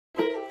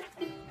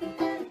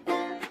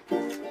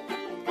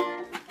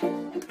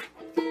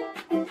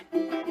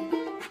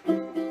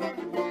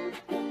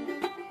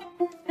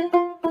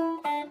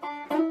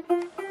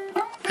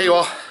Hey,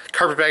 well,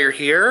 Carpetbagger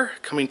here,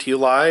 coming to you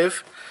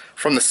live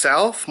from the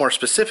South, more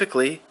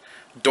specifically,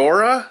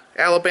 Dora,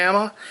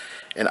 Alabama,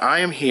 and I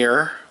am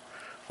here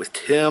with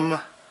Tim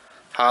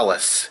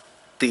Hollis.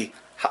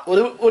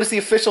 What is the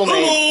official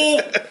name?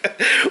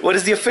 What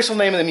is the official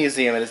name of the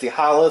museum? It is the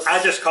Hollis.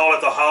 I just call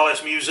it the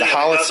Hollis Museum. The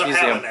Hollis It doesn't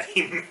Museum. have a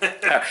name.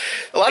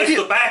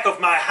 It's the back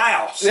of my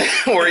house.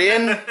 We're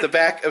in the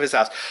back of his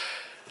house.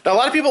 Now, a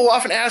lot of people will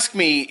often ask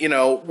me,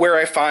 where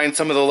I find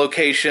some of the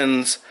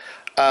locations,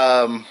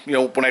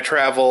 when I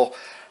travel.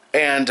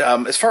 And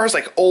as far as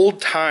like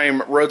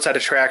old-time roadside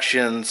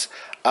attractions,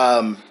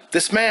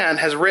 this man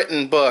has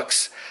written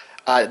books,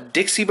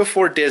 Dixie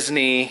Before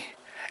Disney,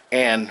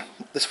 and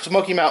the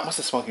Smoky Mountain. What's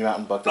the Smoky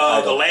Mountain book? The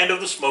Land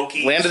of the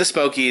Smokies. Land of the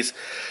Smokies.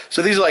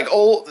 So these are like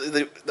old.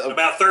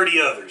 About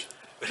 30 others.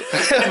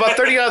 About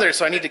 30 others.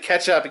 So I need to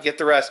catch up and get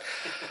the rest.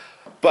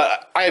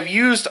 But I have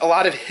used a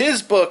lot of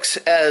his books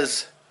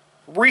as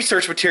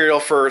research material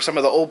for some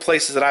of the old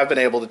places that I've been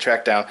able to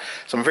track down.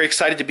 So I'm very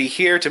excited to be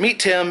here to meet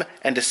Tim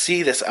and to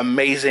see this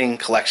amazing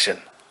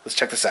collection. Let's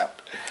check this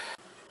out.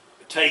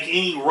 Take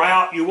any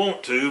route you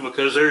want to,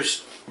 because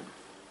there's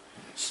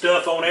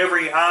stuff on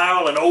every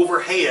aisle and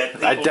overhead.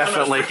 People I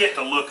definitely forget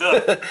to look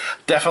up.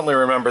 Definitely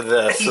remember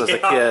this as a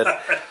kid.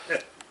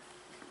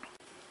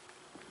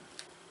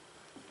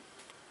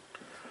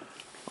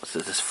 What's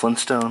this?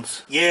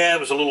 Flintstones? Yeah,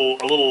 it was a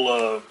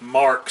little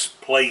Mark's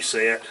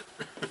playset.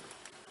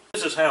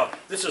 This is how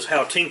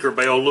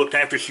Tinkerbell looked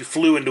after she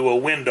flew into a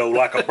window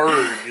like a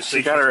bird. You see,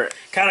 she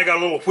kind of got a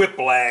little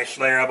whiplash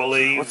there, I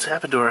believe. What's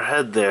happened to her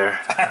head there?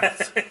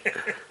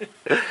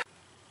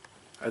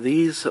 Are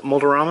these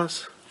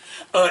Moldoramas?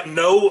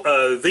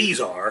 No, these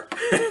are.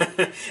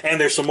 And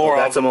there's some more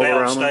of them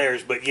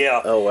downstairs, but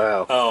yeah. Oh,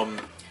 wow.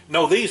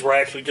 No, these were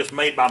actually just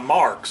made by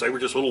Marks. They were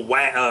just little,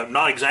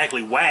 not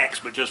exactly wax,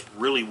 but just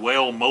really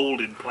well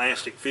molded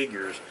plastic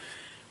figures.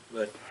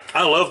 But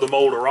I love the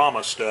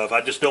Moldorama stuff.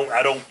 I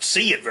don't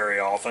see it very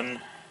often.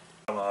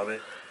 Of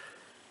it.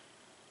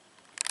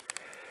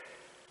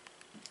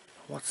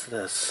 What's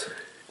this?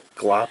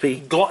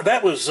 Gloppy?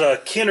 That was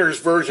Kenner's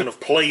version of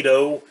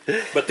Play-Doh,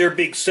 but their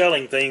big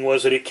selling thing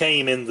was that it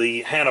came in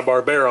the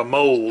Hanna-Barbera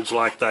molds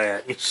like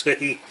that. You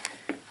see,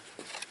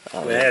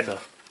 we had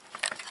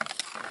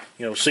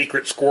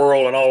Secret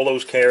Squirrel and all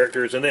those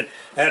characters, and then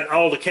had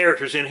all the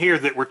characters in here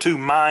that were too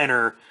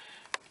minor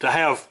to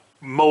have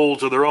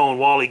molds of their own.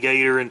 Wally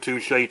Gator and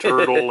Touche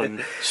Turtle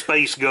and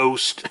Space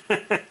Ghost.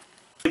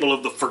 People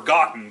of the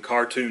forgotten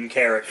cartoon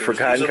characters.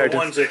 These are the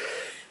ones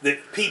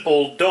that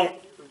people don't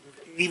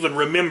even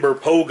remember.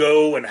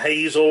 Pogo and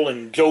Hazel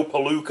and Joe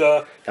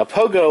Palooka. Now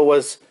Pogo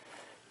was...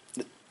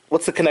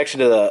 What's the connection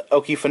to the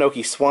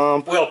Okefenokee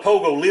Swamp? Well,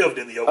 Pogo lived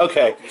in the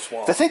Okefenokee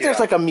Swamp. I think there's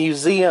like a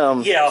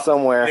museum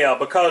somewhere. Yeah,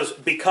 because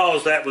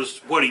that was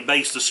what he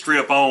based the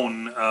strip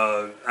on.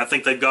 I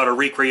think they've got a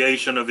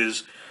recreation of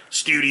his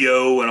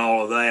studio and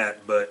all of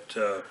that. But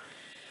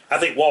I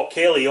think Walt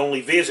Kelly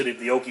only visited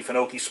the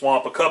Okefenokee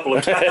Swamp a couple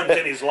of times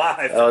in his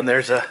life. Oh, and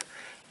there's a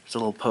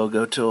little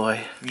Pogo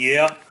toy.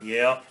 Yeah.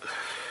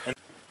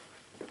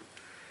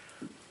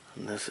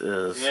 And this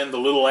is... And the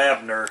little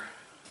Abner.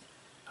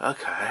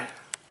 Okay.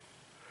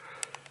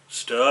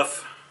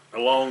 Stuff,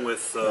 along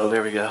with... oh,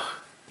 there we go.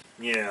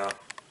 Yeah.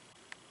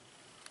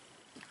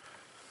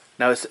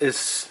 Now,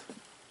 it's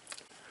I'm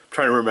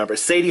trying to remember.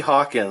 Sadie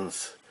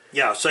Hawkins.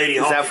 Yeah, Sadie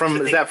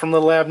Hawkins. Is that from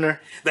Little Abner?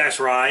 That's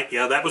right.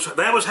 Yeah, that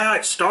was how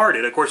it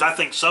started. Of course, I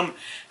think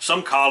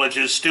some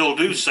colleges still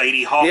do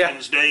Sadie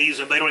Hawkins days,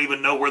 and they don't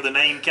even know where the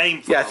name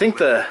came from. Yeah, I think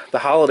the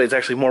holiday is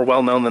actually more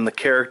well known than the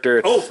character.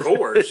 Of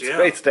course, it's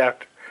based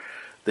after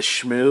the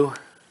Shmoo.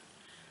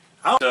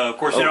 Of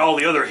course, all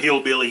the other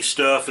hillbilly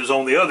stuff is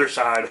on the other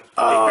side.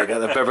 Oh, I got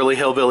the Beverly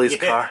Hillbillies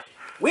car.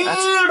 Weird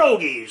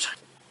Ogies.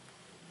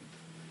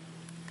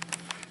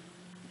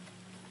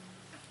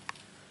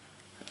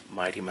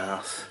 Mighty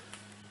Mouse.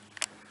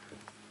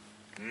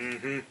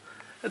 Mm-hmm.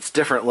 It's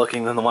different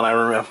looking than the one I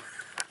remember.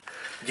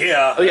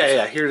 Yeah. Oh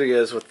yeah. Here he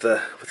is with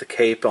the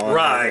cape on.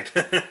 Right.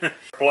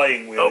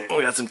 Playing with it. Oh,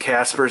 we got some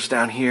Caspers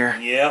down here.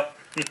 Yep.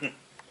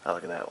 Oh,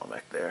 look at that one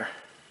back there.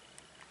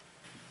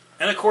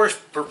 And of course,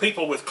 for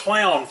people with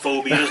clown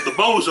phobias, the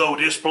Bozo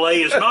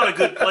display is not a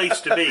good place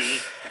to be.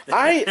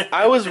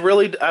 I was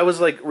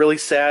really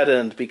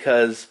saddened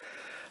because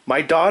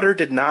my daughter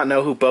did not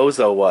know who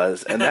Bozo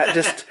was, and that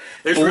just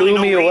blew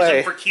me away. There's really no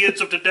reason for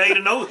kids of today to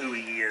know who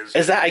he is.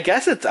 Is that? I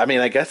guess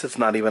it's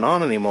not even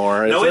on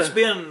anymore. No, it's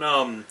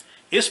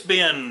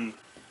been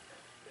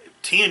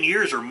 10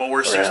 years or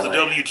more since the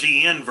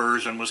WGN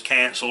version was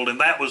canceled, and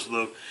that was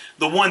the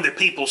one that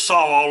people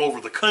saw all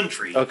over the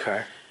country.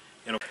 Okay.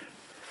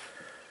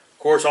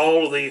 Of course,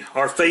 all of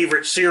our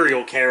favorite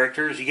cereal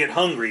characters, you get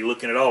hungry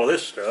looking at all of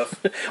this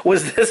stuff.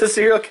 Was this a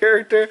cereal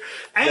character?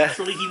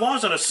 Actually, he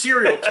wasn't a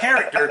cereal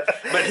character,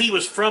 but he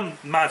was from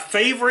my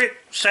favorite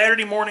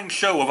Saturday morning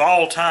show of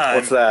all time.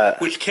 What's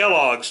that? Which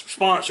Kellogg's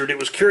sponsored. It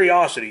was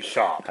Curiosity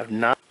Shop. I've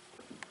not...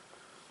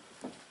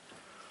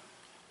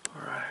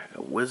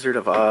 Alright, Wizard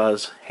of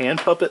Oz hand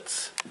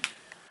puppets.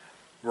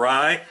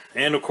 Right,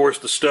 and of course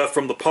the stuff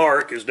from the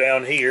park is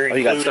down here. Oh,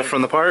 you got stuff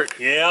from the park?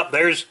 Yeah,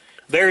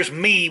 there's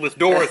me with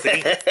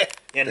Dorothy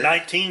in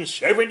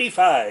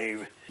 1975.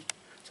 Is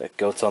that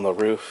Goats on the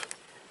Roof?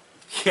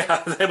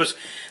 Yeah, that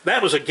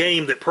was a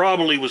game that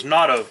probably was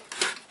not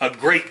a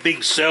great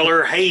big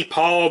seller. Hey,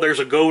 Paul, there's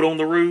a goat on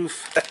the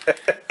roof.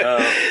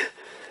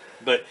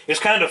 But it's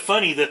kind of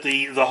funny that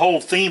the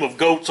whole theme of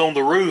goats on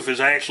the roof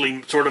has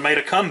actually sort of made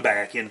a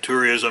comeback in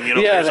tourism. You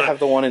know, yeah, they have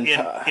the one in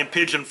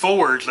Pigeon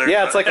Forge.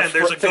 Yeah, it's like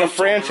a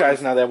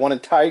franchise now. They have one in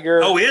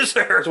Tiger. Oh, is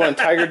there? There's one in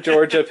Tiger,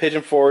 Georgia,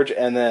 Pigeon Forge,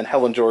 and then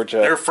Helen, Georgia.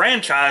 They're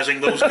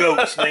franchising those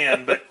goats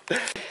then. But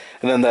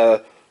and then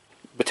the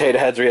potato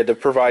heads where you had to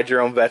provide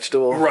your own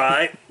vegetable.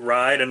 Right,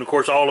 and of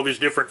course all of his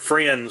different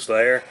friends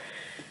there.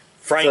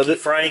 Frankie,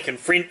 Frank, and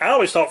I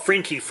always thought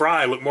Frenchy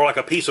Fry looked more like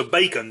a piece of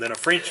bacon than a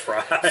French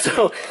fry.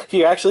 So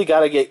you actually got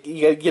to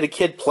get a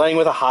kid playing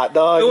with a hot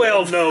dog.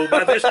 Well, no,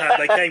 by this time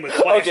they came with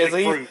plastic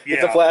fruit. Yeah.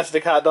 It's a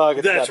plastic hot dog.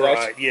 That's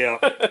right. Yeah.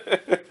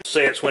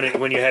 Sets when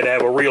you had to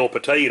have a real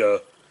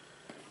potato,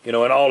 you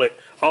know, and all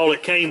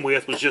it came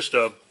with was just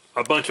a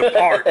bunch of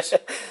parts.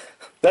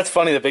 That's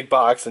funny. The big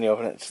box, and you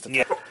open it.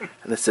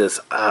 And this is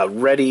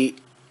Ready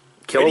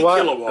Kilowatt.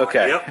 Ready Kilowatt.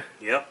 Okay.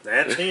 Yep,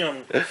 that's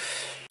him.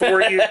 For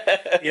you,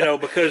 you know,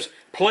 because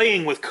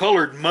playing with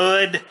colored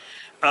mud,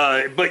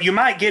 but you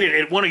might get it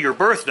at one of your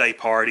birthday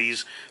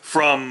parties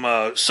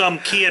from some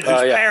kid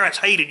whose parents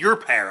hated your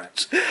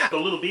parents. The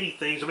little bitty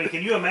things. I mean,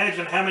 can you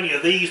imagine how many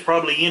of these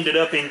probably ended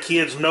up in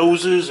kids'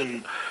 noses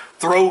and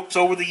throats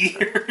over the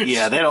years?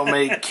 Yeah, they don't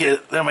make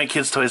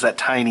kids' toys that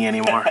tiny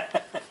anymore.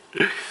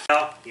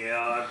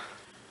 Yeah.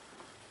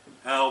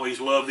 I always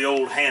loved the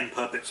old hand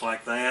puppets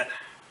like that.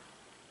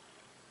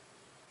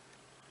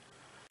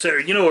 So,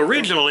 you know,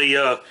 originally,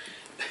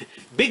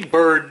 Big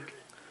Bird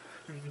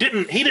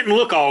didn't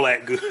look all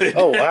that good.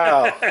 Oh,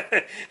 wow.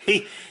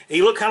 He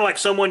looked kind of like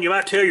someone you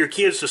might tell your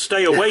kids to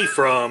stay away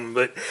from.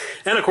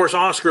 And of course,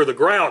 Oscar the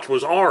Grouch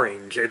was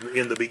orange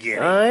in the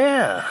beginning. Oh,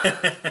 yeah.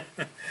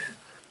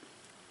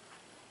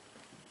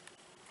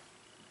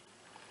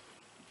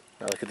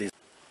 Now look at these.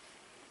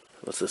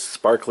 What's this?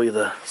 Sparkly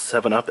the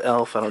 7-Up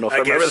elf? I don't know if I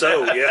remember guess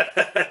so, that.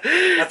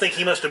 yeah. I think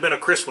he must have been a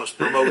Christmas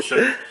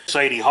promotion.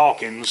 Sadie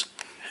Hawkins.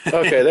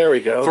 Okay, there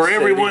we go. For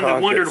everyone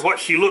that wondered what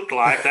she looked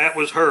like, that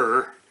was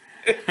her.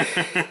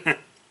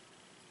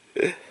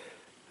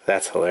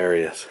 That's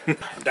hilarious.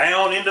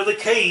 Down into the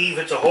cave.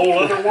 It's a whole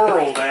other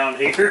world down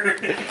here.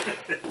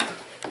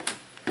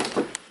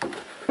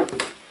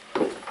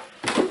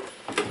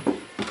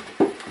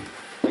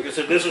 Like I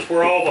said, this is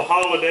where all the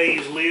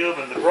holidays live,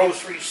 and the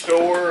grocery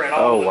store, and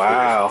all the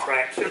tourist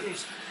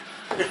attractions.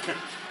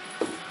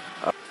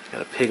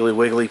 Got a Piggly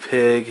Wiggly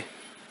pig.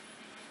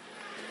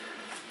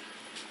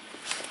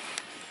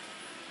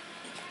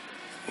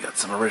 Got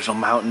some original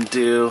Mountain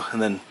Dew,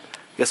 and then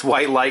I guess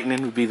White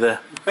Lightning would be the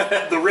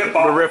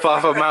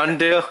rip-off of Mountain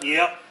Dew.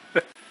 Yep.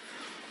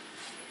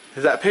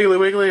 Is that Piggly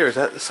Wiggly or is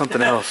that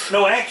something else?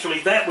 No, actually,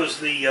 that was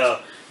the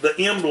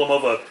emblem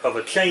of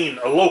a chain,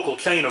 a local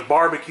chain of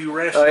barbecue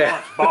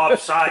restaurants. Bob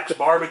Sykes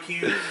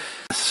Barbecue.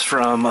 This is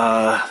from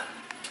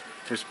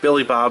there's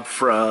Billy Bob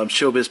from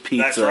Showbiz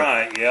Pizza. That's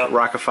right. Yeah.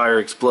 Rock of Fire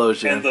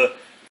Explosion. And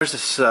there's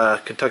this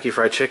Kentucky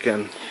Fried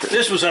Chicken.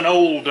 This was an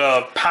old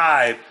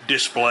pie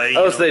display.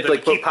 Oh, so they'd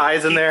like put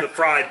pies in there? The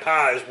fried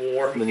pies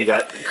warm. And then you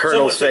got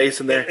Colonel's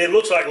face in there. It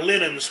looks like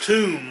Lenin's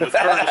tomb with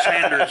Colonel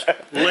Sanders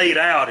laid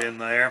out in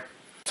there.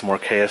 Some more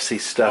KFC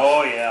stuff.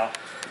 Oh, yeah.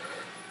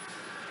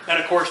 And,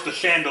 of course, the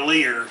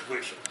chandeliers,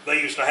 which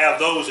they used to have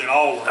those in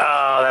all of them.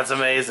 Oh, that's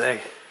amazing.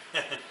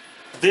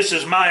 This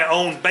is my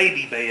own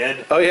baby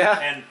bed. Oh, yeah?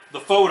 And the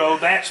photo,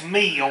 that's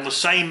me on the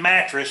same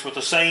mattress with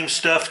the same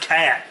stuffed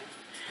cat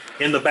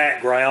in the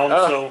background.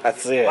 Oh, so,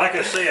 that's it. like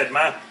I said,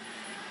 my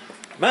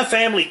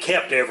family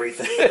kept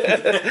everything.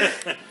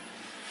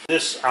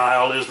 This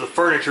aisle is the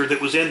furniture that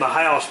was in the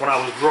house when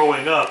I was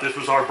growing up. This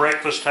was our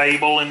breakfast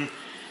table and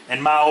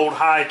my old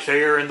high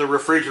chair and the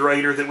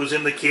refrigerator that was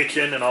in the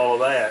kitchen and all of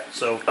that.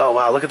 So. Oh,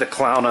 wow, look at the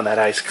clown on that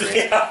ice cream.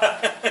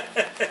 Yeah.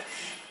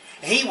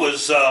 He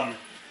was,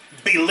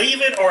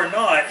 believe it or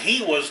not,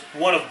 he was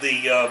one of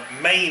the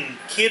main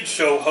kid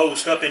show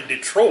hosts up in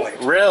Detroit.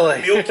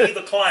 Really? Milky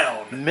the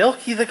Clown.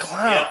 Milky the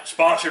Clown. Yeah,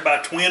 sponsored by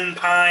Twin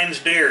Pines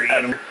Dairy.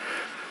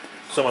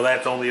 Some of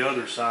that's on the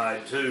other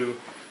side, too.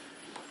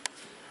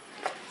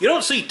 You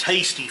don't see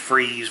Tasty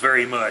Freeze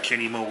very much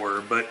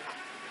anymore, but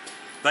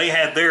they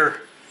had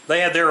their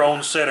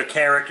own set of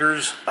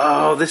characters.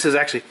 Oh, this is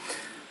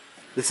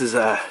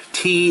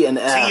T and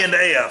F. T and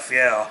F,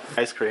 yeah.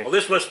 Ice cream. Well,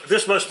 this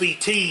must be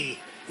T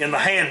in the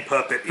hand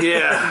puppet.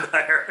 Yeah.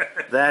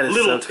 That is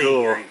Little so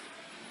cool.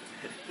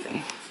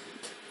 T.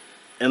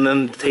 And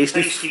then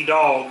Tasty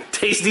Dog.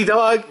 Tasty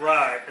Dog?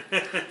 Right.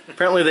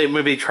 Apparently they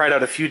maybe tried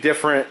out a few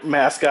different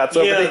mascots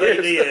over the years.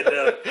 Yeah, they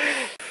did.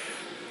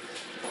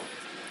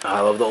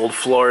 I love the old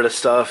Florida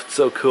stuff. It's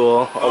so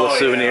cool. All the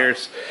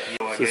souvenirs.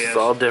 Yeah, This is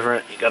all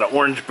different. You got an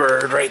orange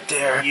bird right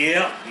there.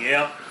 Yeah,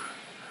 yeah.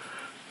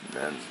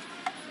 And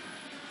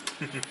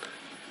then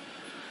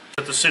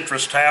At the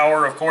Citrus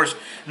Tower, of course.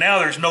 Now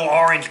there's no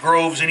orange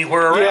groves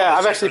anywhere around. Yeah,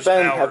 I've actually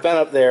been. Tower. I've been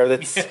up there.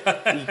 That's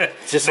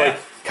just like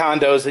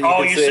condos that you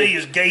all can you see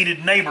is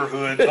gated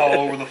neighborhoods all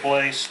over the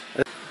place.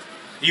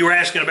 You were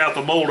asking about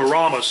the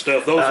Moldorama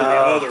stuff. Those are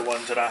the other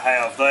ones that I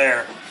have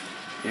there.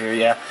 Here,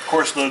 yeah. Of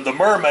course, the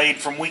mermaid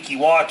from Weeki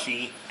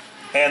Wachee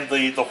and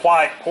the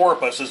white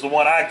porpoise is the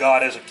one I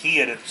got as a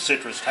kid at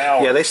Citrus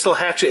Tower. Yeah, they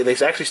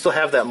actually still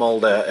have that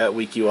mold at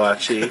Weeki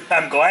Wachee.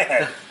 I'm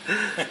glad.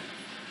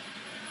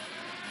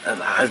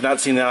 And I've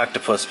not seen an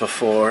octopus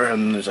before,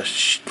 and there's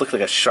looks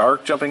like a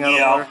shark jumping out of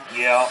water.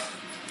 Yeah.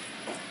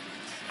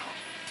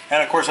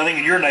 And of course, I think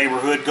in your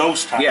neighborhood,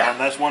 Ghost Town,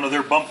 that's one of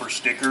their bumper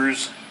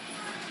stickers.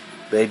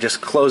 They just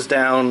closed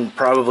down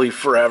probably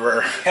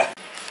forever. Yeah.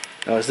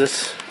 Now, is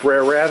this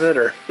Brer Rabbit,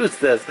 or who's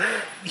this?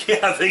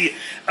 Yeah,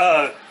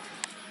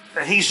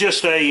 he's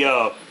just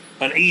an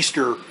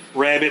Easter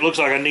rabbit. Looks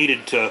like I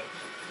needed to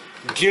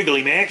jiggle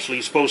him. Actually,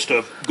 he's supposed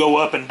to go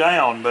up and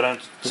down, but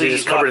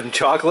He's covered in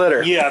chocolate,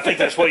 or? Yeah, I think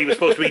that's what he was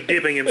supposed to be,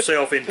 dipping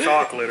himself in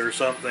chocolate or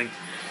something.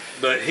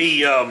 But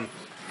he,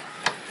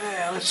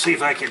 let's see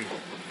if I can.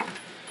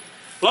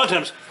 A lot of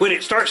times, when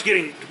it starts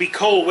getting to be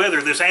cold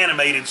weather, this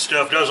animated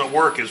stuff doesn't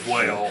work as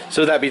well.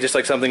 So that'd be just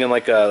like something in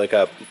like a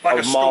store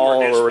mall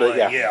display. or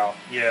whatever.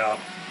 Yeah.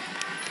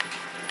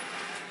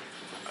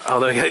 Oh,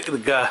 they got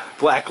the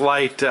black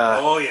light.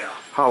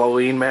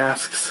 Halloween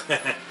masks.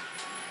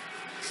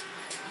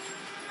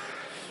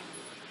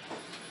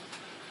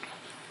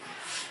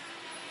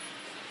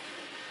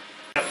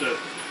 Have to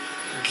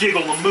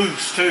jiggle the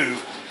moose too.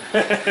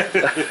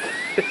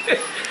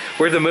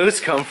 Where'd the moose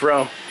come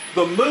from?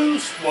 The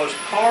moose was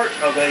part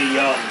of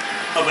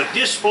a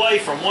display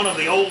from one of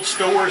the old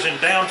stores in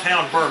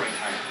downtown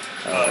Birmingham.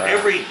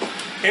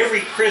 Every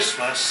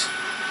Christmas,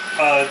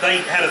 they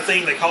had a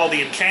thing they called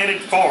the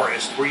Enchanted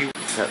Forest, where you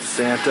got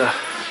Santa.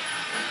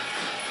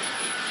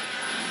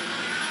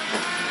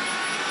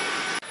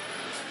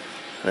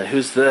 Now,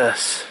 who's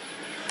this?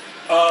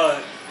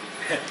 But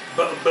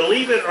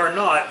believe it or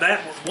not,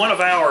 that one of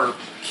our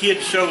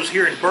kid shows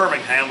here in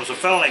Birmingham was a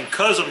fellow named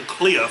Cousin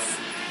Cliff,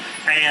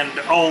 and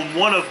on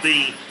one of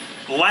the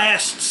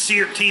last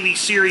TV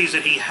series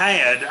that he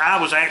had, I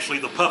was actually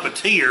the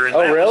puppeteer.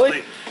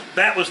 And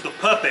that was the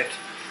puppet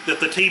that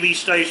the TV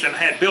station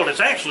had built. It's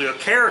actually a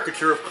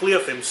caricature of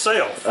Cliff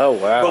himself. Oh,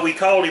 wow. But we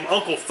called him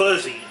Uncle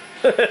Fuzzy.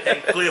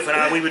 And Cliff and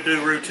I, we would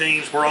do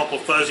routines for Uncle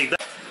Fuzzy.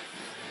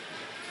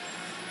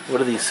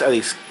 What are these? Are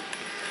these?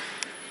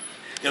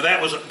 Yeah,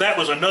 that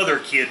was another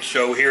kid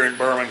show here in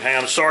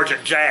Birmingham,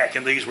 Sergeant Jack,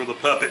 and these were the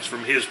puppets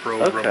from his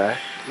program. Okay.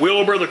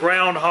 Wilbur the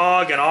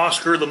groundhog and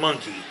Oscar the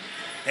monkey.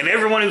 And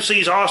everyone who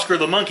sees Oscar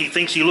the monkey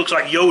thinks he looks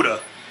like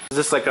Yoda. Is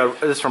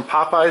this from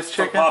Popeye's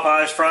Chicken? From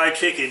Popeye's Fried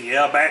Chicken,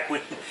 yeah. Back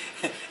when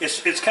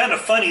it's kind of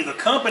funny. The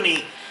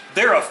company,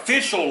 their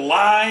official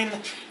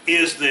line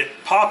is that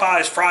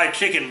Popeye's Fried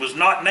Chicken was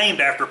not named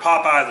after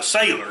Popeye the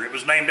Sailor. It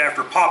was named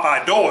after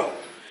Popeye Doyle.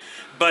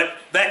 But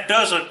that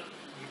doesn't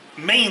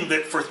mean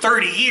that for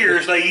 30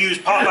 years they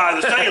used Popeye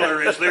the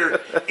Sailor as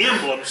their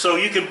emblem, so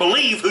you can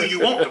believe who you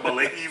want to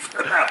believe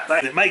about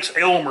that. It makes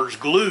Elmer's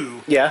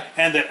glue,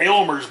 and that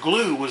Elmer's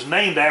glue was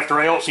named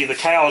after Elsie the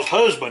cow's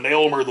husband,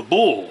 Elmer the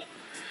bull.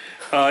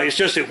 It's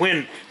just that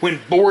when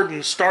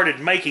Borden started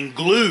making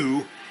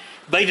glue,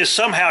 they just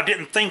somehow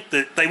didn't think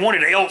that they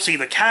wanted Elsie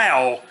the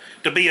cow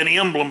to be an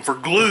emblem for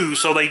glue,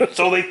 so they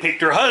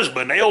picked her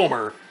husband,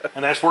 Elmer,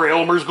 and that's where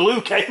Elmer's glue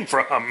came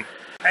from.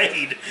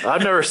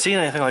 I've never seen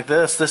anything like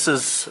this. This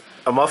is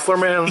a Muffler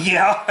Man?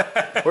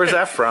 Yeah. Where's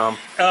that from?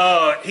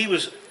 He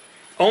was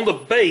on the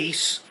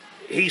base.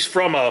 He's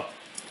from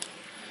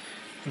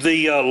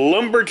the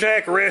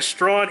Lumberjack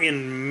restaurant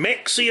in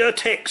Mexia,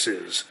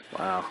 Texas.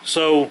 Wow.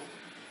 So,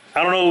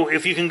 I don't know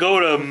if you can go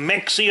to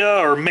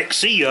Mexia or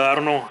Mexia. I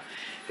don't know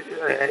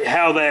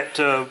how that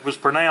was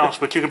pronounced,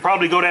 but you can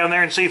probably go down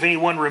there and see if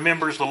anyone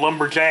remembers the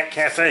Lumberjack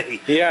Cafe.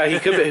 Yeah, he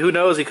could be. Who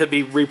knows? He could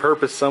be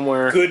repurposed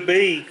somewhere. Could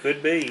be.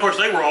 Of course,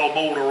 they were all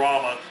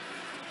Moldorama.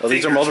 Oh,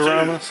 these are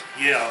Moldoramas?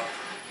 Too. Yeah.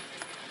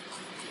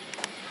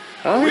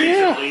 Oh,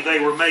 Originally, they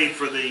were made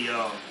for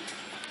the.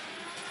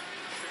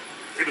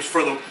 It was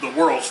for the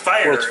World's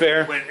Fair. World's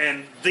Fair.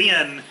 And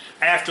then,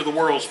 after the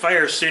World's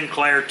Fair,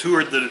 Sinclair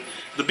toured the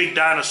big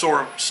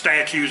dinosaur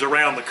statues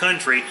around the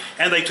country,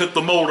 and they took the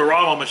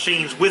Moldorama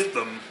machines with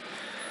them.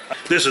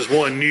 This is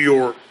one New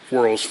York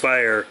World's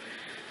Fair.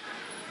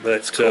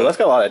 That's cool. That's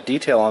got a lot of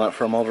detail on it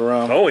for a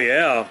Moldorama. Oh,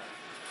 yeah.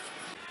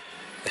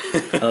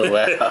 Oh,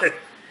 wow.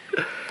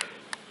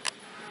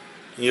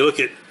 You look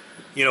at,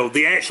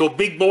 the actual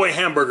big boy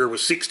hamburger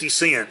was 60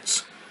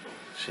 cents.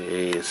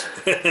 Jeez.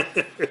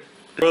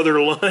 Brother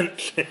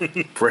lunch.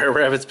 Brer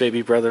Rabbit's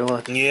baby brother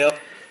lunch. Yep.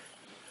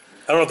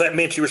 I don't know if that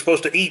meant you were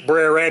supposed to eat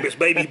Brer Rabbit's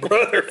baby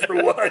brother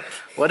for lunch.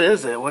 What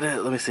is it?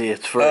 Let me see.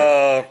 It's for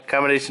a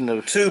combination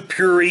of 2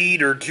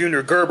 pureed or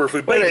Junior Gerber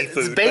food, baby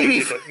food. It's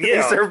baby food.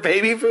 Yeah. Is there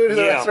baby food?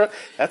 Yeah.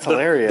 That's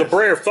hilarious. The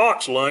Brer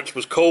Fox lunch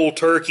was cold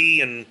turkey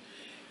and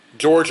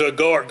Georgia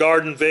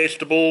garden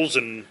vegetables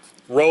and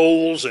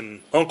rolls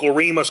and Uncle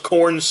Remus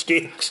corn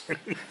sticks.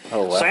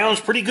 Oh, wow. Sounds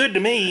pretty good to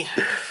me.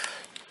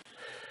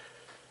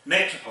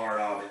 Next part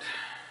of it.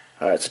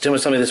 All right, so Tim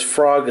was telling me this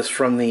frog is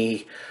from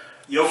the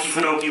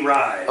Okefenokee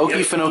Ride.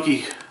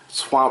 Okefenokee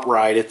Swamp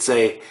Ride. It's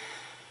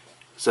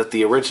at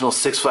the original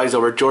Six Flags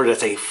over Georgia.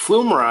 It's a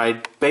flume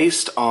ride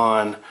based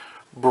on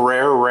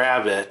Brer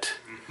Rabbit.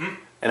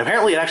 And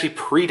apparently it actually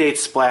predates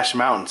Splash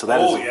Mountain, so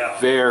that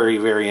is very,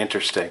 very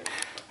interesting.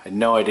 I had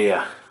no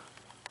idea.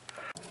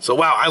 So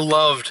wow, I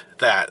loved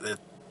that. The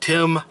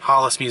Tim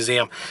Hollis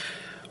Museum.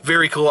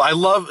 Very cool. I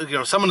love,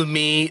 someone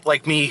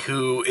like me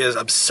who is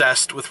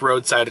obsessed with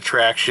roadside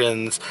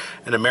attractions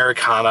and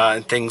Americana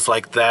and things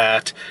like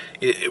that.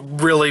 It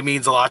really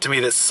means a lot to me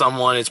that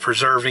someone is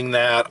preserving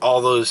that,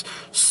 all those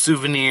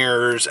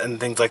souvenirs and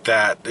things like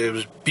that. It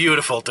was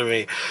beautiful to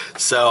me.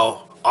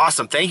 So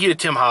awesome. Thank you to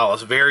Tim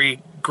Hollis.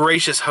 Very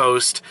gracious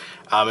host,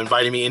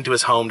 inviting me into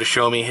his home to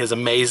show me his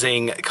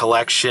amazing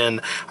collection.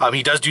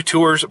 He does do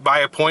tours by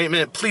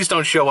appointment. Please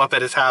don't show up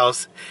at his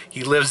house.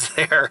 He lives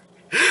there.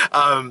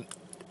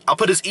 I'll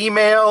put his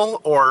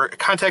email or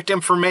contact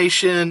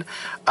information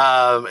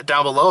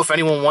down below. If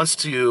anyone wants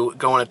to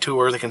go on a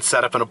tour, they can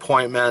set up an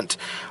appointment.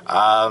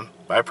 I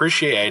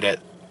appreciate it.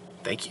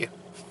 Thank you.